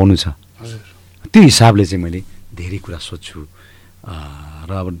मैले फर्काउनु छ, त्यो हिसाबले चाहिँ मैले धेरै कुरा सोध्छु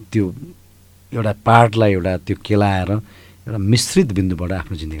र अब त्यो एउटा पार्टलाई एउटा त्यो केलाएर एउटा मिश्रित बिन्दुबाट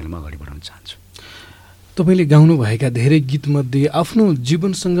आफ्नो जिन्दगीलाई म अगाडि बढाउन चाहन्छु। तपाईँले गाउनुभएका धेरै गीतमध्ये आफ्नो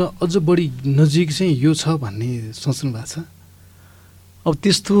जीवनसँग अझ बढी नजिक चाहिँ यो छ भन्ने सोच्नु भएको छ? अब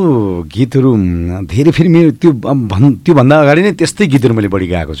त्यस्तो गीतहरू धेरै फेरि मेरो त्योभन्दा अगाडि नै त्यस्तै गीतहरू मैले बढी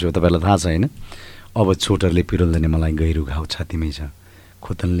गाएको छु, तपाईँलाई थाहा छ होइन। अब छोटरले पिरोल्दैन मलाई, गहिरो घाउ छातीमै छ,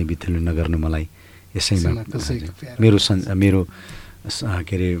 खोतल्ने बिथल्ने नगर्नु मलाई, यसैमा मेरो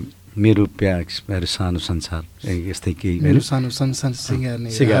के अरे मेरो प्यारो सानो संसार, यस्तै केही मेरो सानो संसार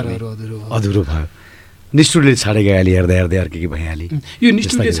सिँगार्ने अधुरो भयो, निष्ठुरले छाडे गइहाली, हेर्दा हेर्दै अर्कै के भइहाली, यो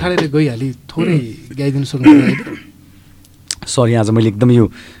निष्ठुरले छाडेर गइहाली थोरै गाइदिनु सक्नुहुन्छ? सरी आज मैले एकदम यो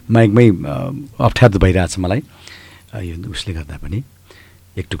माइकमै अप्ठ्यारो भइरहेछ मलाई, यो उसले गर्दा पनि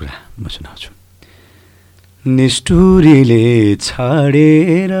एक टुक्रा म सुनाउँछु। निष्ठुरीले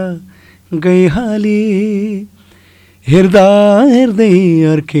छाडेर गइहाली, हेर्दा हेर्दै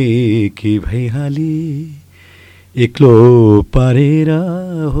अर्कै के भइहाली, एक्लो पारेर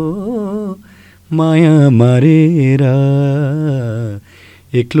हो माया मारेर,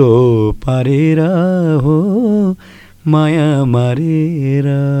 एक्लो पारेर हो माया मारेर,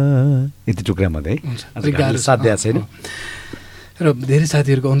 यति टुक्रा मात्रै साथ दिएको छैन। र धेरै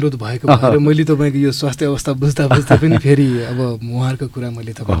साथीहरूको अनुरोध भएको भएर मैले तपाईँको यो स्वास्थ्य अवस्था बुझ्दा पनि फेरि अब उहाँहरूको कुरा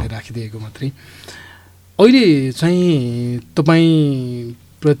मैले तपाईँलाई राखिदिएको मात्रै। अहिले चाहिँ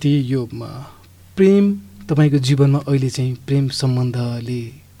तपाईँप्रति यो प्रेम, तपाईँको जीवनमा अहिले चाहिँ प्रेम सम्बन्धले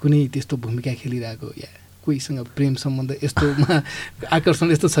कुनै त्यस्तो भूमिका खेलिरहेको या कोहीसँग प्रेम सम्बन्ध यस्तोमा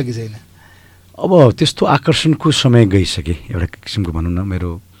आकर्षण यस्तो छ कि छैन? अब त्यस्तो आकर्षणको समय गइसके, एउटा किसिमको भनौँ न मेरो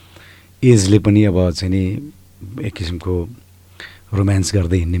एजले पनि अब चाहिँ नि एक किसिमको रोमान्स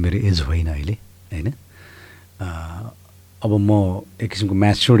गर्दै हिँड्ने मेरो एज होइन अहिले होइन। अब म एक किसिमको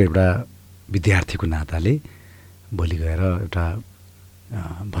म्याच्योर्ड एउटा विद्यार्थीको नाताले भोलि गएर एउटा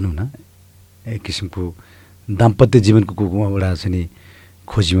भनौँ न एक किसिमको दाम्पत्य जीवनको एउटा चाहिँ नि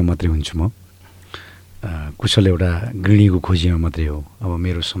खोजीमा मात्रै हुन्छु म, कुशल एउटा गृहिणीको खोजीमा मात्रै हो। अब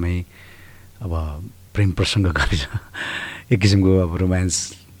मेरो समय अब प्रेम प्रसङ्ग गरेर एक किसिमको अब रोमान्स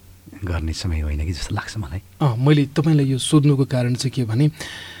गर्ने समय होइन कि जस्तो लाग्छ मलाई। मैले तपाईँलाई यो सोध्नुको कारण चाहिँ के भने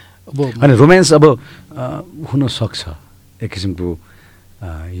अब होइन रोमान्स अब हुनसक्छ एक किसिमको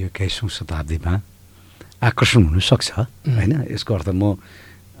यो 21औं शताब्दीमा आकर्षण हुनसक्छ होइन। यसको अर्थ म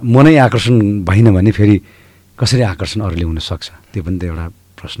नै आकर्षण भइन भने फेरि कसरी आकर्षण अरूले हुनसक्छ, त्यो पनि त एउटा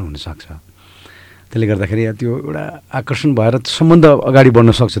प्रश्न हुनसक्छ। त्यसले गर्दाखेरि त्यो एउटा आकर्षण भएर सम्बन्ध अगाडि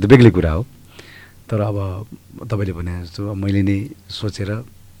बढ्न सक्छ, त्यो बेग्लै कुरा हो। तर अब तपाईँले भने जस्तो मैले नै सोचेर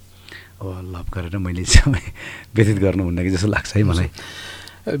अब लभ गरेर मैले समय व्यतीत गर्नुहुन्न कि जस्तो लाग्छ है मलाई।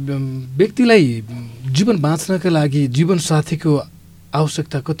 व्यक्तिलाई जीवन बाँच्नका लागि जीवनसाथीको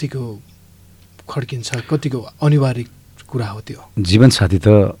आवश्यकता कतिको खड्किन्छ, कतिको अनिवार्य कुरा हो त्यो? जीवनसाथी त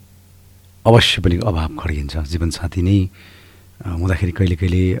अवश्य पनि अभाव खड्किन्छ। जीवनसाथी नै हुँदाखेरि कहिले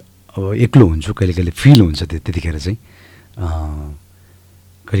कहिले अब एक्लो हुन्छु, कहिले कहिले फिल हुन्छ त्यतिखेर चाहिँ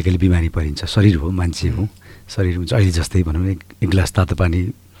कहिले कहिले बिमारी परिन्छ। शरीर हो, मान्छे हो, शरीर हुन्छ। अहिले जस्तै भनौँ एक गिलास तातो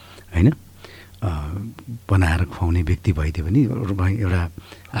पानी होइन बनाएर खुवाउने व्यक्ति भइदियो भने एउटा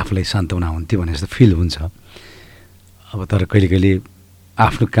आफूलाई सान्त्वना हुन्थ्यो भने जस्तो फिल हुन्छ। अब तर कहिले कहिले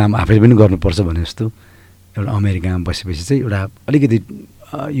आफ्नो काम आफैले पनि गर्नुपर्छ भने जस्तो एउटा अमेरिकामा बसेपछि चाहिँ एउटा अलिकति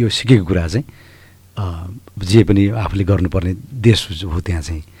यो सिकेको कुरा चाहिँ जे पनि आफूले गर्नुपर्ने देश हो त्यहाँ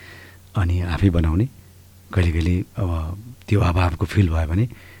चाहिँ अनि आफै बनाउने। कहिले कहिले अब त्यो अभावको फिल भयो भने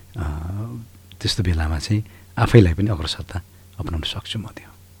त्यस्तो बेलामा चाहिँ आफैलाई पनि अग्रसरता अपनाउन सक्छु म। त्यो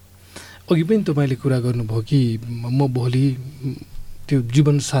अघि पनि तपाईँले कुरा गर्नुभयो कि म भोलि त्यो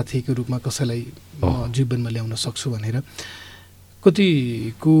जीवनसाथीको रूपमा कसैलाई जीवनमा ल्याउन सक्छु भनेर।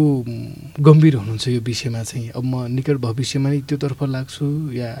 कतिको गम्भीर हुनुहुन्छ यो विषयमा चाहिँ? अब म निकट भविष्यमा नै त्योतर्फ लाग्छु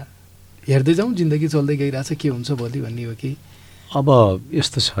या हेर्दै जाउँ जिन्दगी चल्दै गइरहेछ के हुन्छ भोलि भन्ने हो कि? अब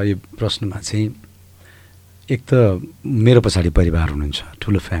यस्तो छ यो प्रश्नमा चाहिँ एक त मेरो पछाडि परिवार हुनुहुन्छ,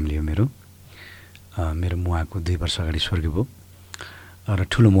 ठुलो फ्यामिली हो मेरो। मेरो मुवाको 2 वर्ष अगाडि स्वर्ग भयो र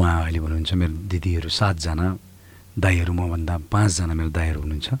ठुलो मुवा अहिले हुनुहुन्छ। मेरो दिदीहरू 7 जना, दाइहरू मभन्दा 5 जना मेरो दाइहरू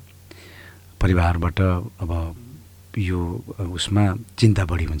हुनुहुन्छ। परिवारबाट अब यो उसमा चिन्ता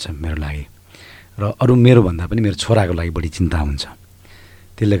बढी हुन्छ मेरो लागि र अरू मेरो भन्दा पनि मेरो छोराको लागि बढी चिन्ता हुन्छ।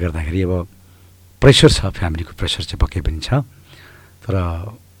 त्यसले गर्दाखेरि अब प्रेसर छ, फ्यामिलीको प्रेसर चाहिँ पक्कै पनि छ। तर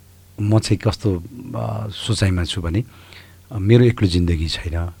म चाहिँ कस्तो सोचाइमा छु भने मेरो एक्लो जिन्दगी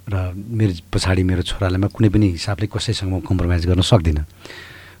छैन र मेरो पछाडि मेरो छोरालाई म कुनै पनि हिसाबले कसैसँग म कम्प्रोमाइज गर्न सक्दिनँ।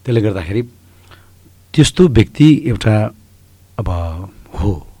 त्यसले गर्दाखेरि त्यस्तो व्यक्ति एउटा अब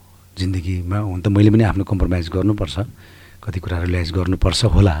हो जिन्दगीमा। हुन त मैले पनि आफ्नो कम्प्रोमाइज गर्नुपर्छ, कति कुराहरू रियलाइज गर्नुपर्छ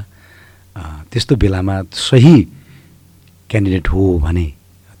होला। त्यस्तो बेलामा सही क्यान्डिडेट हो भने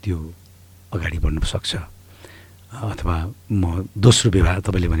त्यो अगाडि बढ्नु सक्छ। अथवा म दोस्रो विवाह,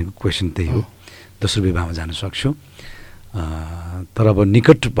 तपाईँले भनेको क्वेसन त्यही हो, दोस्रो विवाहमा जान सक्छु। तर अब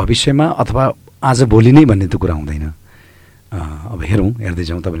निकट भविष्यमा अथवा आज भोलि नै भन्ने त कुरा हुँदैन। अब हेरौँ, हेर्दै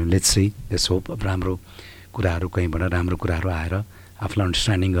जाउँ। तपाईँले लेट्स होप अब राम्रो कुराहरू कहीँबाट राम्रो कुराहरू आएर आफूलाई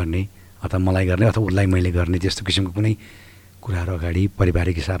अन्डरस्ट्यान्डिङ गर्ने अथवा मलाई गर्ने अथवा उसलाई मैले गर्ने त्यस्तो किसिमको कुनै कुराहरू अगाडि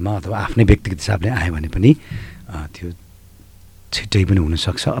पारिवारिक हिसाबमा अथवा आफ्नै व्यक्तिगत हिसाबले आयो भने पनि त्यो छिट्टै पनि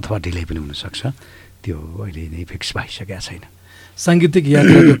हुनसक्छ अथवा ढिलै पनि हुनसक्छ। त्यो अहिले नै फिक्स भइसकेको छैन। साङ्गीतिक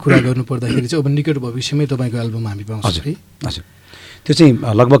यात्राको कुरा गर्नु पर्दाखेरि चाहिँ अब निकट भविष्यमै तपाईँको एल्बम हामी पाउँछौँ है? हजुर, त्यो चाहिँ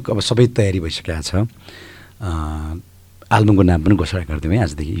लगभग अब सबै तयारी भइसकेको छ। एल्बमको नाम पनि घोषणा गरिदिउँ है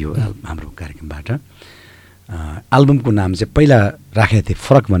आजदेखि यो हाम्रो कार्यक्रमबाट। एल्बमको नाम चाहिँ पहिला राखेको थिएँ,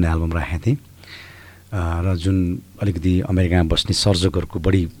 फरक भन्ने एल्बम राखेको थिएँ र जुन अलिकति अमेरिकामा बस्ने सर्जकहरूको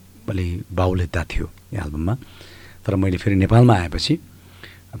बढी अलि बाहुल्यता थियो यो एल्बममा। तर मैले फेरि नेपालमा आएपछि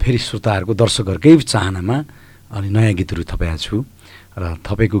फेरि श्रोताहरूको दर्शकहरूकै चाहनामा अनि नयाँ गीतहरू थपेको छु र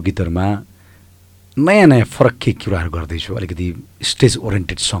थपेको गीतहरूमा नयाँ नयाँ फरक के कुराहरू गर्दैछु। अलिकति स्टेज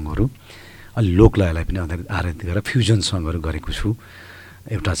ओरिएन्टेड सङहरू, अलि लोकलयलाई पनि आधारित गरेर फ्युजन सङहरू गरेको छु।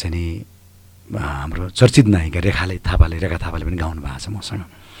 एउटा चाहिँ नि हाम्रो चर्चित नायिका रेखा थापाले पनि गाउनु भएको छ मसँग,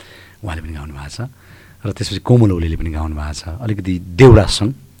 उहाँले पनि गाउनु भएको छ। र त्यसपछि कोमल ओलीले पनि गाउनु भएको छ। अलिकति देउडा सङ,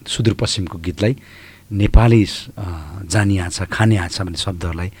 सुदूरपश्चिमको गीतलाई नेपाली जानिया छ खानिया छ भन्ने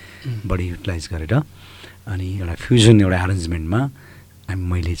शब्दहरूलाई बढी युटिलाइज गरेर अनि एउटा फ्युजन एउटा एरेन्जमेन्टमा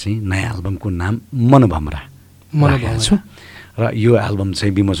मैले चाहिँ नयाँ एल्बमको नाम मनभमरा राखेको छु। र यो एल्बम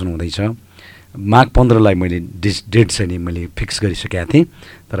चाहिँ विमोचन हुँदैछ माघ 15लाई। मैले डेट चाहिँ नि मैले फिक्स गरिसकेका थिएँ,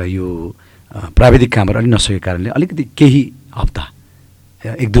 तर यो प्राविधिक कामहरू अलिक नसकेको कारणले अलिकति केही हप्ता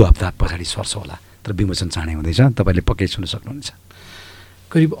 1-2 हप्ता पछाडि सर्छ होला, तर विमोचन चाँडै हुँदैछ। तपाईँले पक्कै सुन्न सक्नुहुनेछ।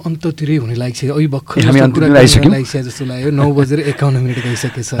 करिब अन्ततिरै हुने लागिसक्यो। अघि भर्खर लागिसक्यो जस्तो लाग्यो। 9:51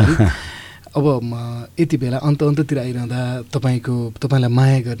 गइसकेछ है। अब यति बेला अन्ततिर आइरहँदा तपाईँलाई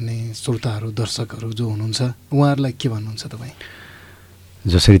माया गर्ने श्रोताहरू दर्शकहरू जो हुनुहुन्छ उहाँहरूलाई के भन्नुहुन्छ तपाईँ?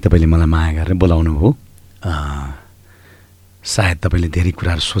 जसरी तपाईँले मलाई माया गरेर बोलाउनु भयो, सायद तपाईँले धेरै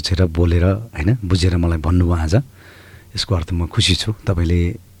कुराहरू सोचेर बोलेर होइन बुझेर मलाई भन्नुभयो आज। यसको अर्थ म खुसी छु। तपाईँले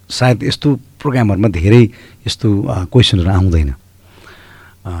सायद यस्तो प्रोग्रामहरूमा धेरै यस्तो क्वेसनहरू आउँदैन।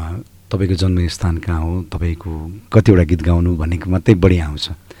 तपाईँको जन्मस्थान कहाँ हो, तपाईँको कतिवटा गीत गाउनु भनेको मात्रै बढी आउँछ।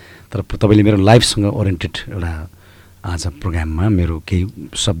 तर तपाईँले मेरो लाइफसँग ओरिएन्टेड एउटा आज प्रोग्राममा मेरो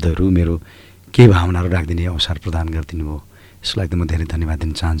केही शब्दहरू, मेरो केही भावनाहरू राखिदिने अवसर प्रदान गरिदिनु भयो। यसको लागि म धेरै धन्यवाद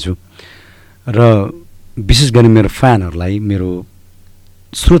दिन चाहन्छु। र विशेष गरी मेरो फ्यानहरूलाई, मेरो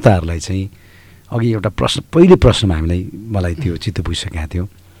श्रोताहरूलाई चाहिँ अघि एउटा पहिलो प्रश्नमा मलाई त्यो चित्त बुझिसकेको थियो।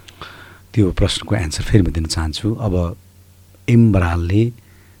 त्यो प्रश्नको एन्सर फेरि म दिन चाहन्छु। अब एम बरालले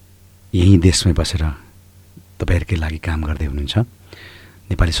यहीँ देशमै बसेर तपाईँहरूकै लागि काम गर्दै हुनुहुन्छ।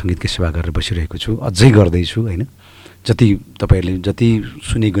 नेपाली सङ्गीतकै सेवा गरेर बसिरहेको छु, अझै गर्दैछु होइन। तपाईँहरूले जति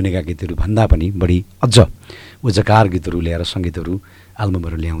सुनेगुनेका गीतहरू भन्दा पनि बढी अझ उजकार गीतहरू ल्याएर सङ्गीतहरू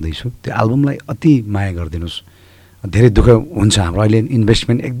एल्बमहरू ल्याउँदैछु। त्यो एल्बमलाई अति माया गरिदिनुहोस्। धेरै दुःख हुन्छ हाम्रो अहिले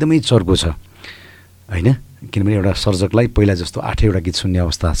इन्भेस्टमेन्ट एकदमै चर्को छ होइन, किनभने एउटा सर्जकलाई पहिला जस्तो 8वटा गीत सुन्ने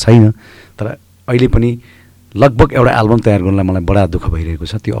अवस्था छैन। तर अहिले पनि लगभग एउटा एल्बम तयार गर्नलाई मलाई बडा दुःख भइरहेको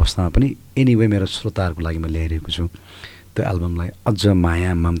छ। त्यो अवस्थामा पनि एनिवे मेरो श्रोताहरूको लागि म ल्याइरहेको छु। त्यो एल्बमलाई अझ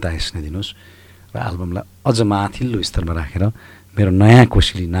माया ममता स्नेह दिनुहोस् र एल्बमलाई अझ माथिल्लो स्तरमा राखेर मेरो नयाँ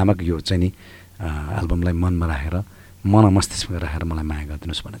कोसिली नामक यो चाहिँ नि एल्बमलाई मनमा राखेर मन मस्तिष्कमा राखेर मलाई माया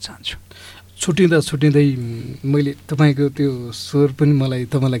गरिदिनुहोस् भन्न चाहन्छु। छुट्टिँदै मैले तपाईँको त्यो स्वर पनि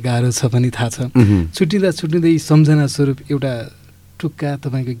तपाईँलाई गाह्रो छ पनि थाहा छ। छुट्टिँदै सम्झना स्वरूप एउटा टुक्का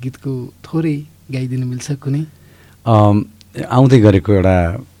तपाईँको गीतको थोरै गाइदिनु मिल्छ कुनै? आउँदै गरेको एउटा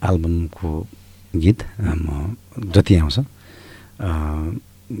एल्बमको गीत म जति आउँछ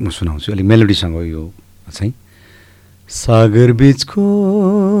म सुनाउँछु। अलिक मेलोडीसँग यो चाहिँ सागर बीचको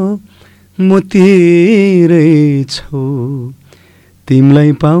मोती रहेछौ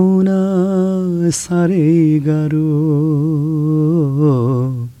तिमीलाई पाउन साह्रै गाह्रो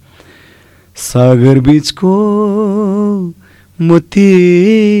सागर बीचको मोती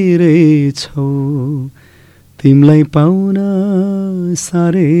रहेछौ तिमीलाई पाउन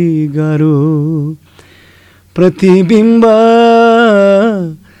साह्रै गाह्रो प्रतिबिम्ब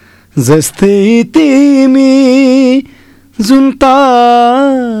जस्तै तिमी जुन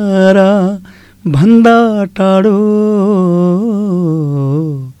तारा भन्दा टाढो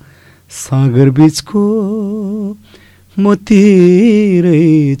सागर बीचको मोती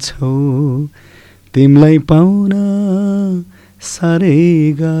रहेछौ तिमीलाई पाउन साह्रै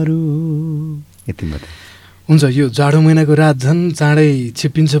गाह्रो। यति मात्रै। हुन्छ, यो जाडो महिनाको रात झन् चाँडै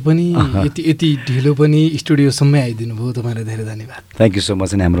छिप्पिन्छ पनि, यति ढिलो पनि स्टुडियोसम्मै आइदिनु भयो, तपाईँलाई धेरै धन्यवाद। Thank you so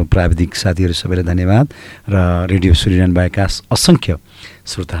much. अनि हाम्रो प्राविधिक साथीहरू सबैलाई धन्यवाद र रेडियो सुनिरहनु भएका असङ्ख्य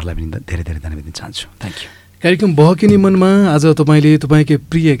श्रोताहरूलाई पनि धेरै धेरै धन्यवाद दिन चाहन्छु। Thank you. कार्यक्रम बहकिनी मनमा आज तपाईँले तपाईँकै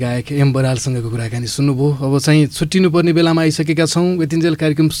प्रिय गायक एम बरालसँगको कुराकानी सुन्नुभयो। अब चाहिँ छुट्टिनुपर्ने बेलामा आइसकेका छौँ। यतिन्जेल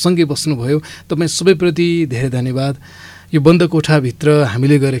कार्यक्रम सँगै बस्नुभयो, तपाईँ सबैप्रति धेरै धन्यवाद। यो बन्द कोठाभित्र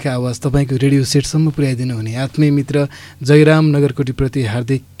हामीले गरेका आवाज तपाईँको रेडियो सेटसम्म पुर्याइदिनु हुने आत्मीय मित्र जयराम नगरकोटीप्रति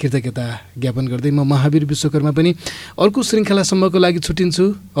हार्दिक कृतज्ञता ज्ञापन गर्दै म महावीर विश्वकर्मा पनि अर्को श्रृङ्खलासम्मको लागि छुट्टिन्छु।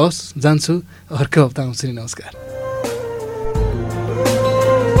 हस्, जान्छु, अर्को हप्ता आउँछु नि। नमस्कार।